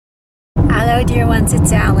Hello, dear ones,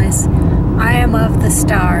 it's Alice. I am of the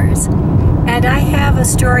stars, and I have a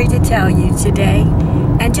story to tell you today,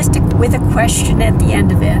 and with a question at the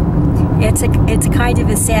end of it. It's kind of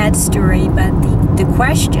a sad story, but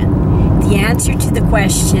the answer to the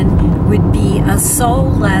question would be a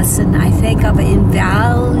soul lesson, I think, of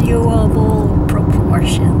invaluable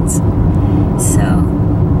proportions. So,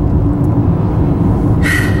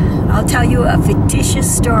 I'll tell you a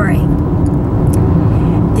fictitious story.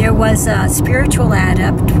 There was a spiritual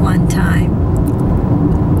adept one time,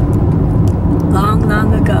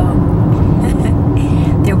 long ago.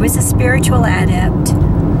 There was a spiritual adept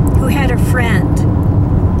who had a friend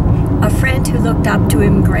who looked up to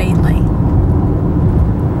him greatly.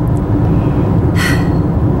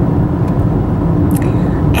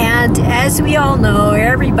 And as we all know,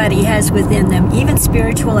 everybody has within them, even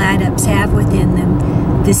spiritual adepts have within them,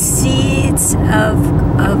 the seeds of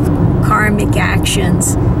karmic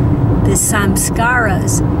actions, the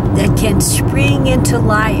samskaras that can spring into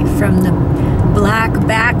life from the black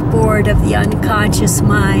backboard of the unconscious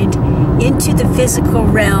mind into the physical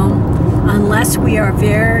realm, unless we are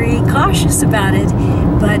very cautious about it.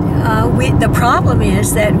 But the problem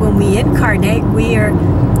is that when we incarnate,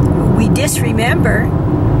 we disremember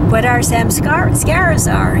what our samskaras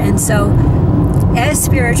are, and so as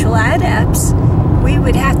spiritual adepts, we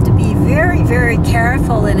would have to be very, very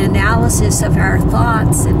careful in analysis of our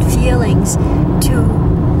thoughts and feelings to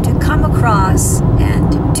come across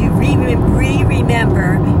and to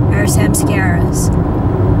remember our samskaras.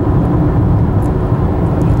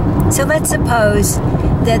 So let's suppose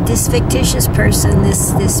that this fictitious person,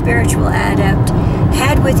 this spiritual adept,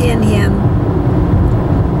 had within him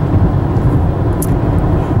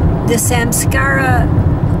the samskara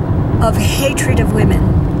of hatred of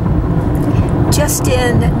women.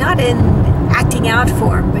 Not in acting out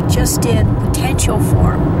form, but just in potential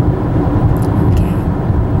form. Okay.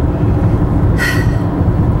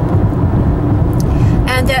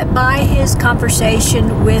 And that by his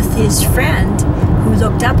conversation with his friend who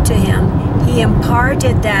looked up to him, he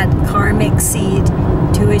imparted that karmic seed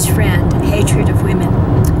to his friend, hatred of women.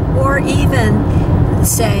 Or even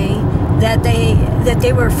say that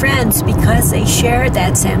they were friends because they shared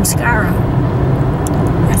that samskara.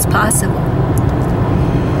 That's possible.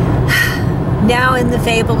 Now in the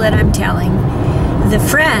fable that I'm telling, the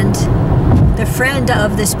friend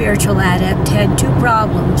of the spiritual adept had two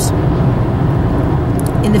problems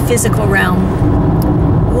in the physical realm.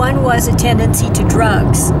 One was a tendency to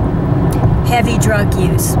drugs, heavy drug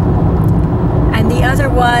use, and the other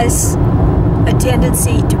was a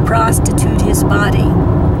tendency to prostitute his body,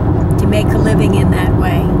 to make a living in that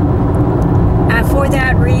way. And for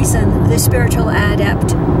that reason, the spiritual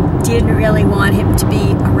adept didn't really want him to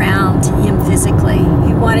be around him physically.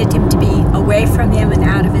 He wanted him to be away from him and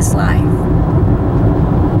out of his life.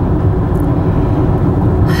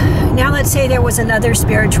 Now let's say there was another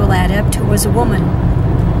spiritual adept who was a woman.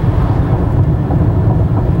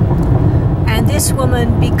 And this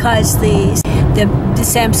woman, because the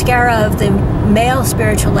samskara of the male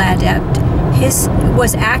spiritual adept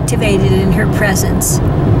was activated in her presence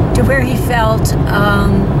to where he felt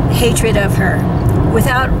hatred of her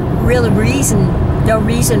without real reason, no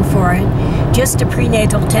reason for it, just a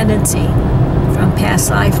prenatal tendency from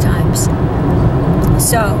past lifetimes.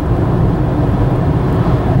 So,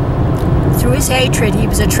 through his hatred, he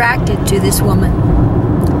was attracted to this woman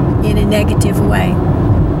in a negative way.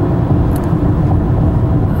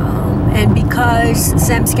 And because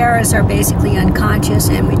samskaras are basically unconscious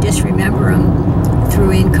and we disremember them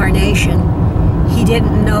through incarnation, he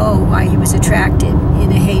didn't know why he was attracted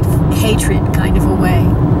in a hatred kind of a way.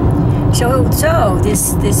 So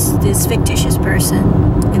this fictitious person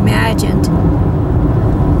imagined,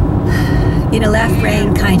 in a left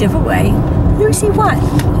brain kind of a way, Lucy, what?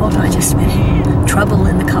 Hold on just a minute. Trouble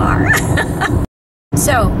in the car.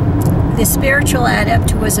 So, the spiritual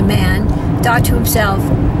adept, who was a man, thought to himself,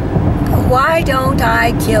 why don't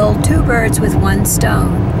I kill two birds with one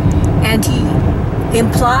stone? And he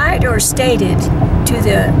implied or stated to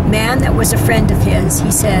the man that was a friend of his,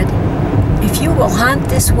 he said, if you will hunt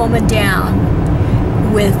this woman down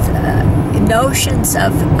with notions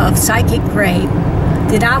of psychic rape,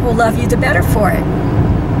 then I will love you the better for it.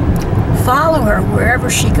 Follow her wherever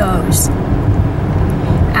she goes.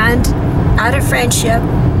 And out of friendship,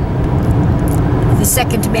 the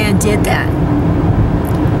second man did that.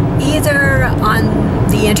 Either on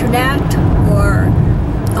the internet or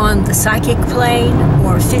on the psychic plane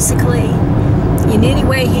or physically, in any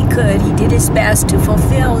way he could, he did his best to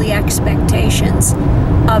fulfill the expectations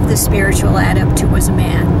of the spiritual adept who was a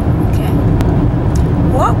man. Okay.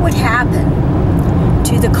 What would happen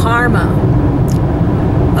to the karma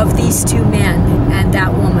of these two men and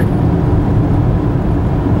that woman,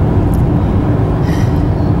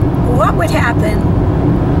 what would happen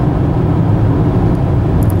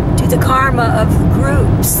to the karma of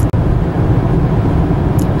groups?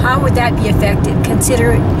 How would that be affected,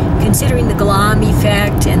 considering the Galam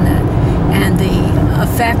effect and the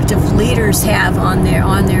effect of leaders have on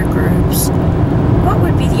their groups? What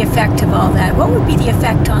would be the effect of all that? What would be the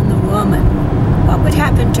effect on the woman? What would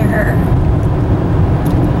happen to her?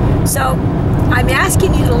 So I'm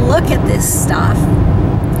asking you to look at this stuff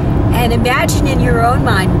and imagine in your own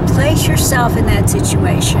mind, place yourself in that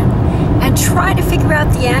situation and try to figure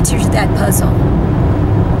out the answer to that puzzle.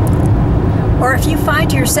 Or if you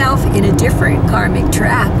find yourself in a different karmic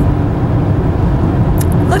trap,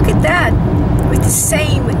 look at that with the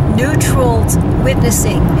same neutral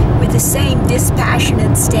witnessing, with the same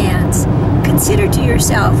dispassionate stance. Consider to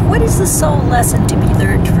yourself, what is the soul lesson to be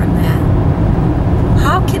learned from that?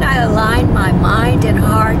 How can I align my mind and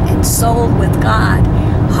heart and soul with God?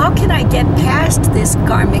 How can I get past this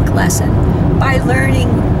karmic lesson by learning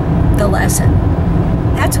the lesson?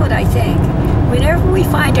 That's what I think. Whenever we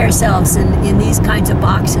find ourselves in these kinds of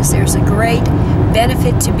boxes, there's a great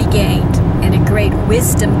benefit to be gained and a great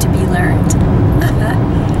wisdom to be learned.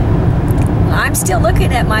 I'm still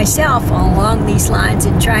looking at myself along these lines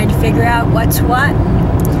and trying to figure out what's what,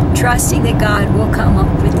 and trusting that God will come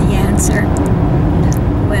up with the answer.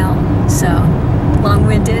 Well, so,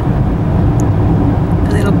 long-winded,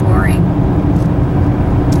 a little boring.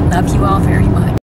 Love you all very much.